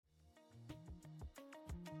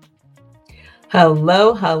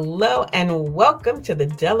Hello, hello, and welcome to the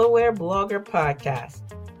Delaware Blogger Podcast.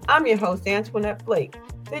 I'm your host, Antoinette Blake,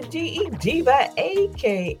 the DE Diva,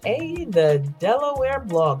 aka the Delaware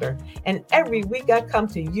Blogger. And every week I come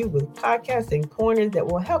to you with podcasting pointers that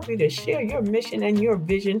will help you to share your mission and your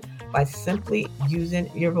vision by simply using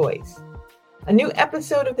your voice. A new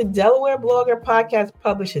episode of the Delaware Blogger Podcast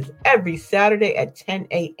publishes every Saturday at 10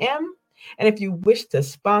 a.m. And if you wish to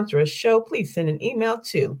sponsor a show, please send an email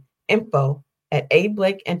to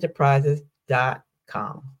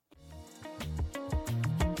info@ablakeenterprises.com.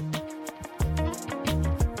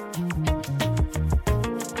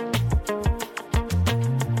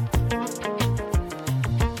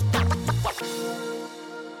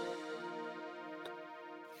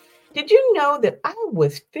 Did you know that I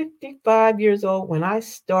was 55 years old when I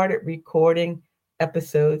started recording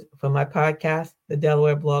episodes for my podcast, the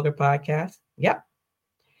Delaware Blogger Podcast? Yep.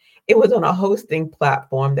 It was on a hosting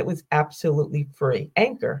platform that was absolutely free.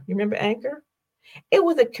 Anchor. You remember Anchor? It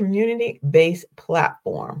was a community-based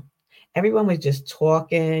platform. Everyone was just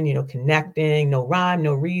talking, connecting, no rhyme,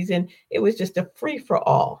 no reason. It was just a free for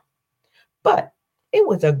all. But it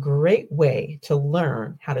was a great way to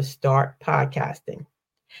learn how to start podcasting.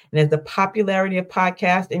 And as the popularity of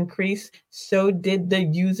podcasts increased, so did the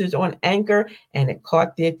users on Anchor, and it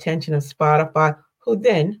caught the attention of Spotify, who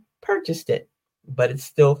then purchased it, but it's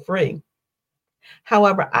still free.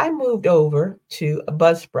 However, I moved over to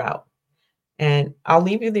Buzzsprout, and I'll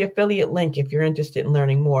leave you the affiliate link if you're interested in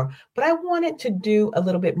learning more. But I wanted to do a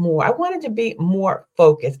little bit more. I wanted to be more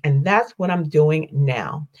focused, and that's what I'm doing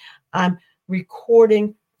now. I'm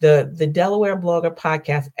recording the Delaware Blogger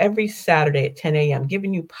Podcast every Saturday at 10 a.m.,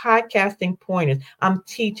 giving you podcasting pointers. I'm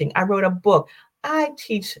teaching. I wrote a book. I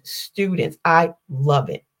teach students. I love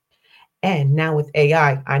it. And now with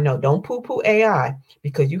AI, I know, don't poo-poo AI,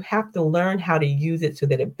 because you have to learn how to use it so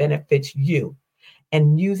that it benefits you.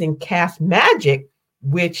 And using Cast Magic,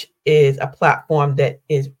 which is a platform that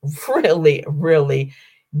is really, really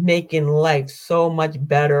making life so much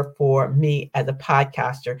better for me as a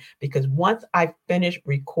podcaster, because once I finish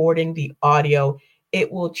recording the audio, it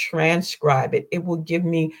will transcribe it. It will give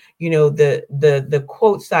me, the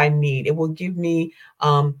quotes I need. It will give me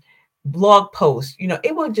blog posts.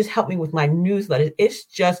 It will just help me with my newsletters. It's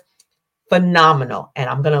just phenomenal. And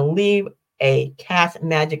I'm going to leave a Cast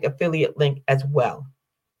Magic affiliate link as well.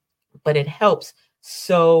 But it helps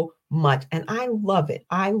so much. And I love it.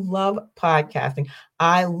 I love podcasting.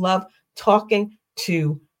 I love talking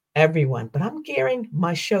to everyone. But I'm gearing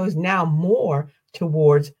my shows now more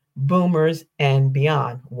towards boomers and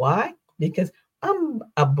beyond. Why? Because I'm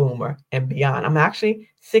a boomer and beyond. I'm actually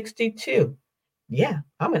 62. Yeah,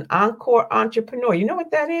 I'm an encore entrepreneur. You know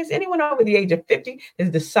what that is? Anyone over the age of 50 has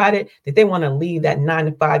decided that they want to leave that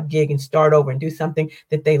 9-to-5 gig and start over and do something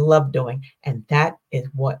that they love doing. And that is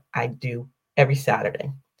what I do every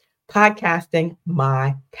Saturday. Podcasting,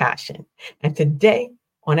 my passion. And today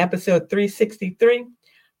on episode 363,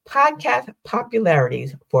 podcast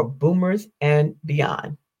popularities for boomers and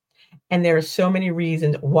beyond. And there are so many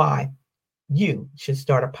reasons why you should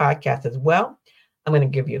start a podcast as well. I'm going to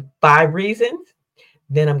give you 5 reasons.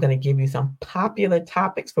 Then I'm going to give you some popular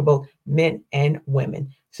topics for both men and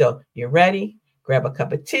women. So you're ready? Grab a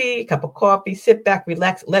cup of tea, a cup of coffee, sit back,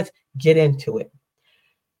 relax. Let's get into it.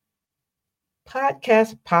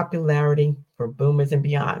 Podcast popularity for boomers and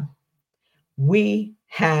beyond. We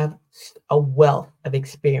have a wealth of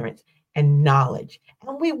experience and knowledge,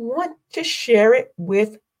 and we want to share it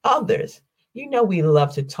with others. We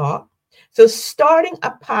love to talk. So starting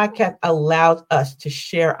a podcast allows us to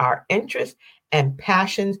share our interests and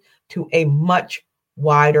passions to a much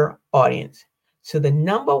wider audience. So the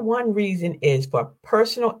number one reason is for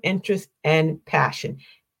personal interest and passion.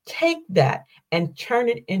 Take that and turn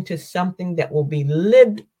it into something that will be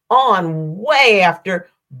lived on way after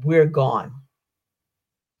we're gone.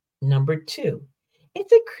 Number 2,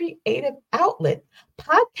 it's a creative outlet.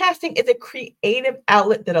 Podcasting is a creative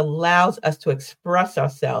outlet that allows us to express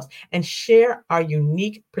ourselves and share our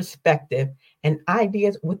unique perspective and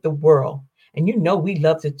ideas with the world. And we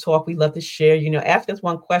love to talk, we love to share. Ask us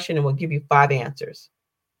one question and we'll give you 5 answers.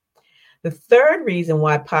 The third reason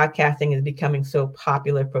why podcasting is becoming so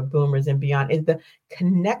popular for boomers and beyond is the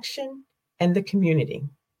connection and the community.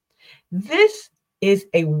 This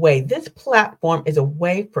platform is a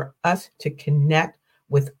way for us to connect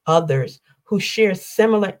with others who share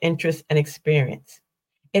similar interests and experience.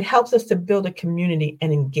 It helps us to build a community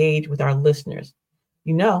and engage with our listeners.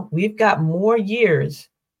 We've got more years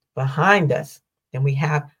behind us than we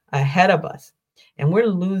have ahead of us. And we're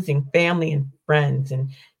losing family and friends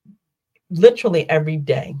and literally every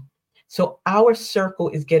day. So our circle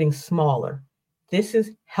is getting smaller. This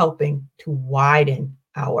is helping to widen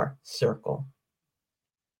our circle.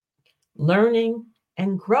 Learning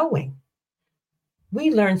and growing.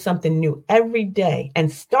 We learn something new every day,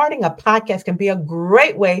 and starting a podcast can be a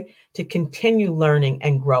great way to continue learning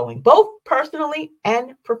and growing, both personally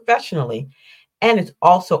and professionally. And it's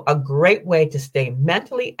also a great way to stay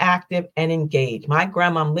mentally active and engaged. My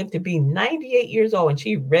grandma lived to be 98 years old, and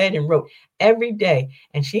she read and wrote every day.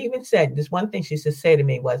 And she even said, this one thing she used to say to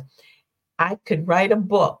me was, I could write a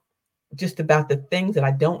book just about the things that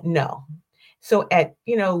I don't know. So at,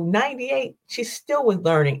 98, she still was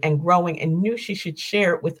learning and growing and knew she should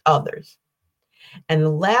share it with others. And the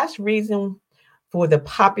last reason for the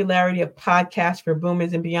popularity of podcasts for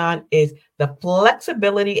boomers and beyond is the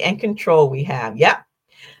flexibility and control we have. Yep.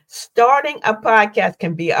 Starting a podcast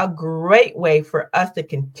can be a great way for us to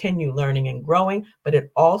continue learning and growing, but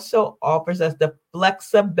it also offers us the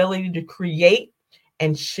flexibility to create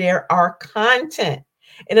and share our content.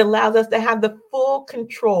 It allows us to have the full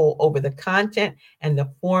control over the content and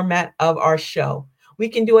the format of our show. We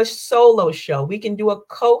can do a solo show. We can do a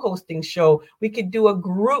co-hosting show. We can do a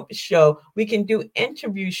group show. We can do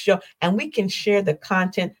interview show, and we can share the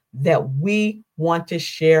content that we want to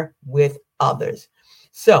share with others.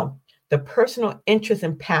 So the personal interest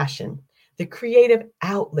and passion, the creative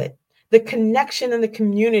outlet, the connection and the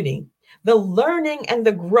community, the learning and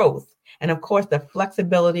the growth, and of course, the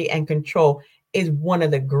flexibility and control is one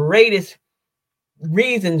of the greatest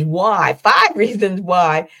reasons why, 5 reasons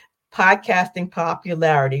why podcasting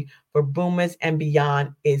popularity for boomers and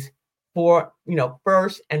beyond is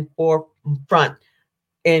first and forefront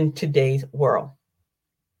in today's world.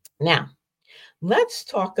 Now, let's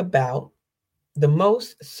talk about the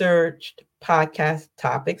most searched podcast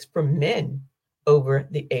topics for men over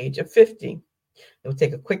the age of 50. We'll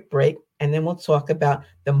take a quick break, and then we'll talk about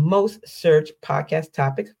the most searched podcast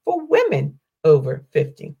topics for women over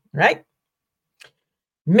 50, right?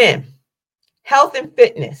 Men, health and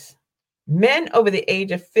fitness. Men over the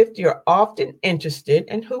age of 50 are often interested,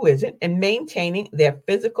 and who isn't, in maintaining their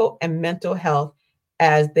physical and mental health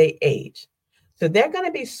as they age. So they're going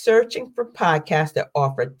to be searching for podcasts that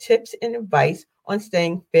offer tips and advice on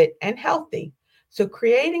staying fit and healthy. So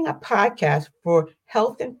creating a podcast for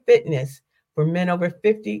health and fitness for men over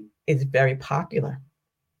 50 is very popular.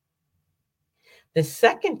 The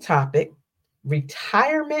second topic,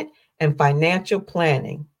 retirement and financial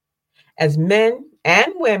planning. As men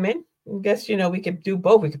and women, I guess, we could do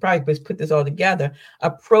both. We could probably just put this all together.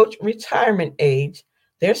 Approach retirement age.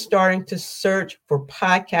 They're starting to search for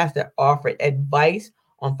podcasts that offer advice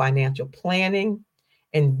on financial planning,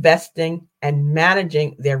 investing, and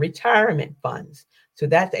managing their retirement funds. So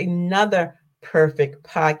that's another perfect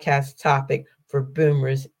podcast topic for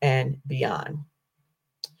boomers and beyond.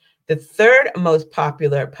 The third most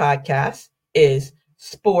popular podcast is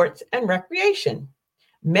sports and recreation.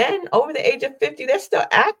 Men over the age of 50, they're still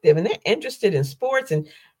active and they're interested in sports and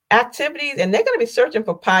activities, and they're going to be searching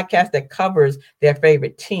for podcasts that covers their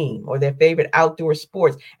favorite team or their favorite outdoor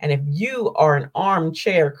sports. And if you are an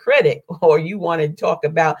armchair critic, or you want to talk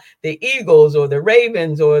about the Eagles or the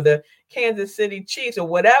Ravens or the Kansas City Chiefs or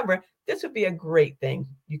whatever, this would be a great thing.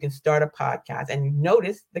 You can start a podcast. And you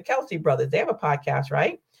notice the Kelsey brothers, they have a podcast,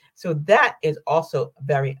 right? So that is also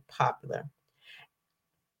very popular.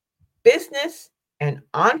 Business and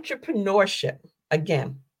entrepreneurship.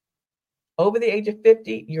 Again, over the age of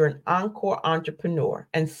 50, you're an encore entrepreneur.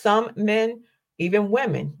 And some men, even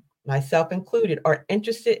women, myself included, are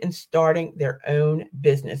interested in starting their own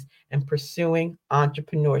business and pursuing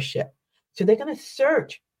entrepreneurship. So they're going to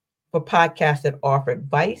search for podcasts that offer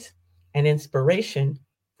advice and inspiration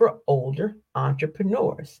for older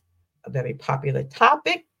entrepreneurs. A very popular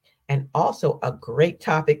topic, and also a great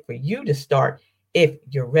topic for you to start if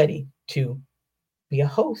you're ready to be a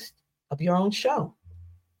host of your own show.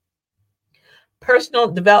 Personal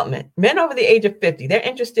development. Men over the age of 50, they're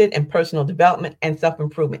interested in personal development and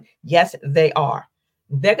self-improvement. Yes, they are.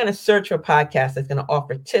 They're going to search for podcasts that's going to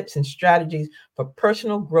offer tips and strategies for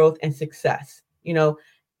personal growth and success.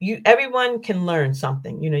 Everyone can learn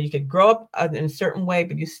something. You could grow up in a certain way,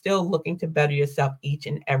 but you're still looking to better yourself each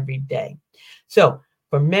and every day. So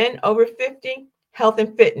for men over 50, health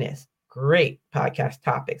and fitness, great podcast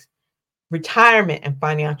topics. Retirement and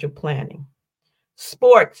financial planning,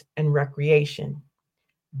 sports and recreation,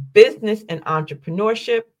 business and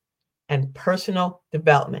entrepreneurship, and personal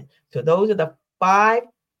development. So those are the 5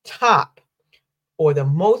 top or the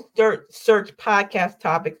most searched podcast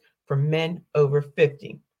topics for men over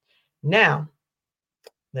 50. Now,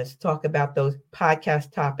 let's talk about those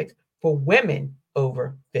podcast topics for women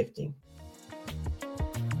over 50.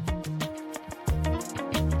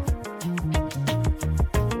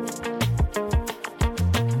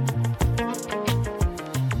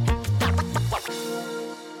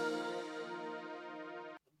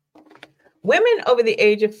 over the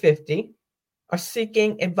age of 50 are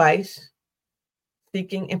seeking advice,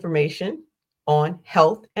 seeking information on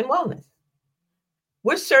health and wellness.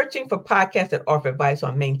 We're searching for podcasts that offer advice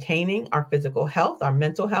on maintaining our physical health, our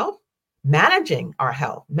mental health, managing our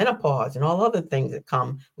health, menopause, and all other things that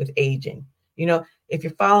come with aging. You know, if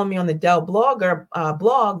you're following me on the Dell Blogger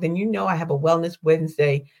blog, then you know I have a Wellness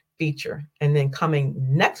Wednesday feature. And then coming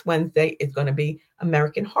next Wednesday is going to be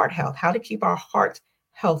American Heart Health, how to keep our hearts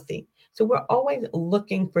healthy. So we're always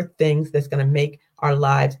looking for things that's going to make our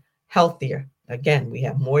lives healthier. Again, we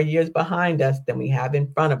have more years behind us than we have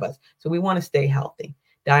in front of us. So we want to stay healthy.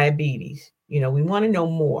 Diabetes, we want to know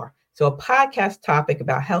more. So a podcast topic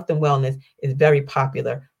about health and wellness is very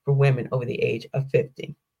popular for women over the age of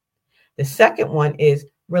 50. The second one is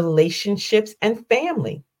relationships and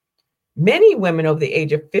family. Many women over the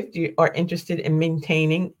age of 50 are interested in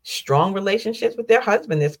maintaining strong relationships with their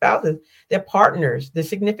husband, their spouses, their partners, their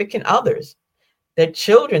significant others, their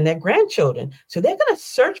children, their grandchildren. So they're going to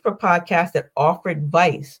search for podcasts that offer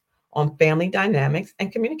advice on family dynamics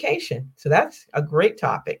and communication. So that's a great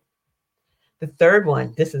topic. The third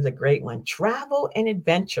one, this is a great one, travel and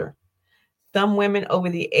adventure. Some women over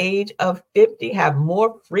the age of 50 have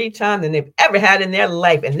more free time than they've ever had in their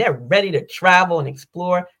life, and they're ready to travel and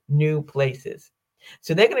explore new places.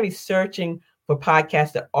 So they're going to be searching for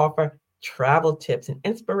podcasts that offer travel tips and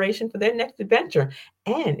inspiration for their next adventure.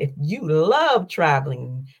 And if you love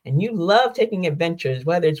traveling and you love taking adventures,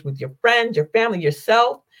 whether it's with your friends, your family,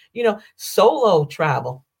 yourself, solo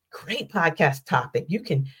travel, great podcast topic. You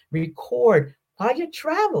can record while you're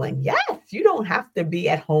traveling. Yes, you don't have to be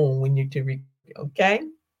at home when you're to record, okay?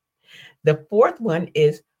 The fourth one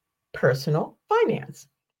is personal finance.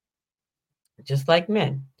 Just like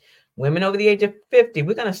men. Women over the age of 50,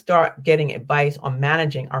 we're going to start getting advice on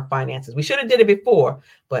managing our finances. We should have did it before,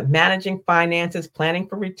 but managing finances, planning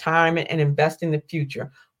for retirement, and investing in the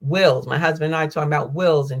future. Wills, my husband and I are talking about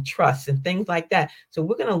wills and trusts and things like that. So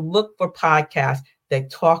we're going to look for podcasts that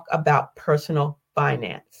talk about personal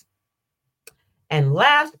finance. And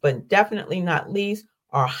last, but definitely not least,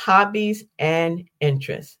 are hobbies and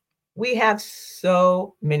interests. We have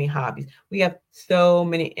so many hobbies. We have so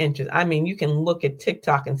many interests. I mean, you can look at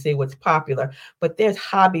TikTok and see what's popular, but there's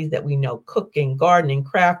hobbies that we know, cooking, gardening,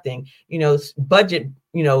 crafting, budget,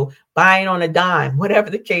 buying on a dime, whatever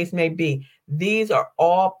the case may be. These are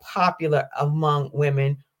all popular among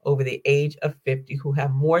women over the age of 50 who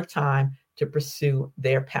have more time to pursue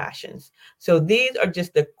their passions. So these are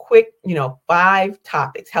just the quick, 5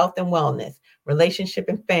 topics: health and wellness, relationship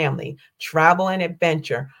and family, travel and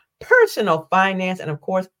adventure, personal finance, and of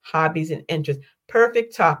course, hobbies and interests.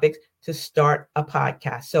 Perfect topics to start a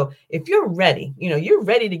podcast. So if you're ready, you're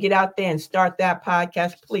ready to get out there and start that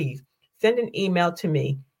podcast, please send an email to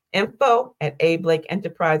me,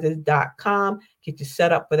 info@ablakeenterprises.com. Get you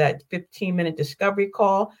set up for that 15-minute discovery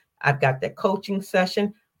call. I've got that coaching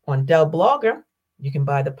session on Dell Blogger. You can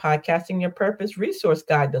buy the Podcasting Your Purpose resource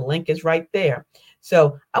guide. The link is right there.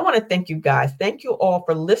 So I want to thank you guys. Thank you all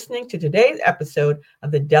for listening to today's episode of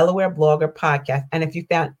the Delaware Blogger Podcast. And if you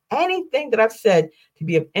found anything that I've said to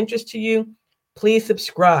be of interest to you, please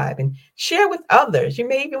subscribe and share with others. You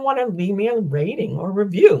may even want to leave me a rating or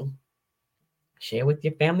review. Share with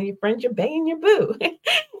your family, your friends, your bae, and your boo.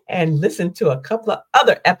 And listen to a couple of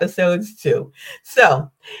other episodes too.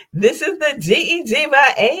 So this is the DE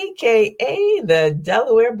Diva, aka the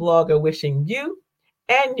Delaware Blogger, wishing you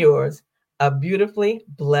and yours a beautifully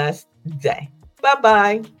blessed day.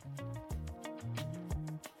 Bye-bye.